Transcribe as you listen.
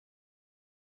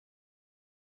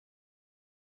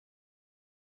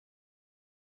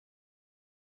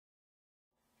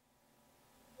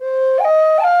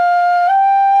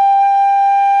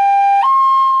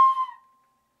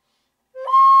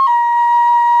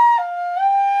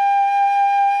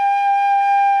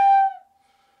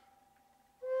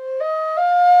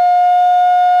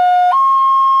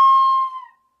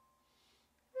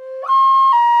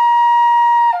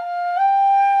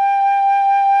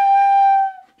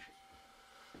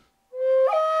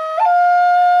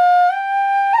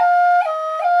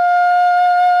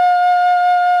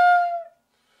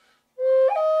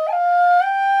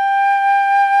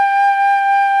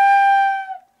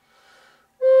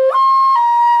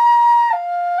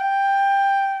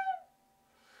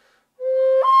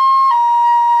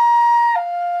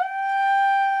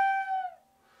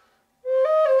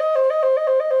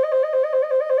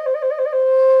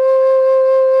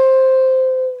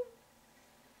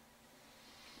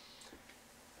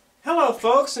Hello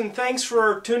folks, and thanks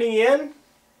for tuning in.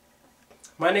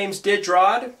 My name's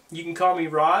Didgeridoo. You can call me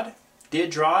Rod.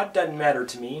 Didgeridoo, doesn't matter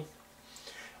to me.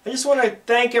 I just want to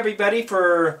thank everybody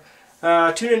for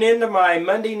tuning in to my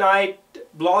Monday night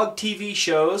blog TV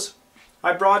shows.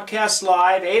 I broadcast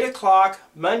live 8 o'clock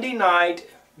Monday night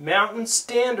Mountain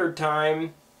Standard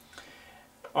Time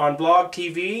on blog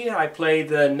TV. I play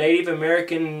the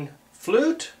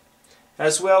Native-American-flute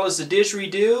as well as the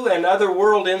Didgeridoo and other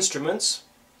world instruments.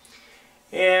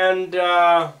 And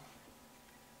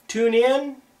tune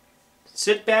in,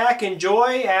 sit back,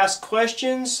 enjoy, ask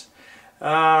questions.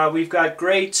 We've got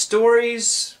great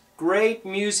stories, great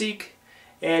music,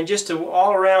 and just an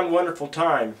all-around wonderful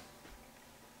time.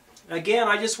 Again,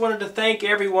 I just wanted to thank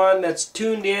everyone that's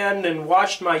tuned in and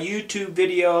watched my YouTube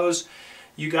videos.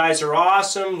 You guys are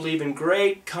awesome, leaving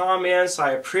great comments.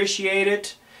 I appreciate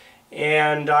it.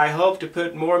 And I hope to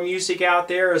put more music out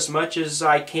there as much as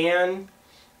I can.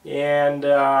 And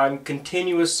I'm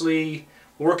continuously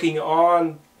working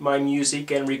on my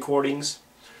music and recordings.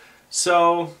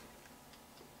 So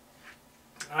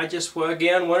I just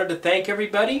again wanted to thank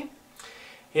everybody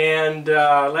and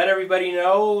let everybody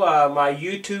know my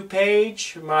YouTube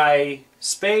page, my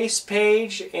Space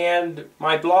page, and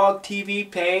my blog TV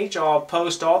page. I'll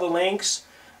post all the links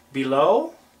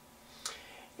below.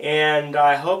 And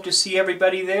I hope to see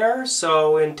everybody there.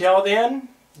 So until then,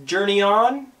 journey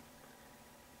on,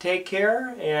 take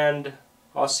care, and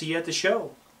I'll see you at the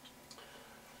show.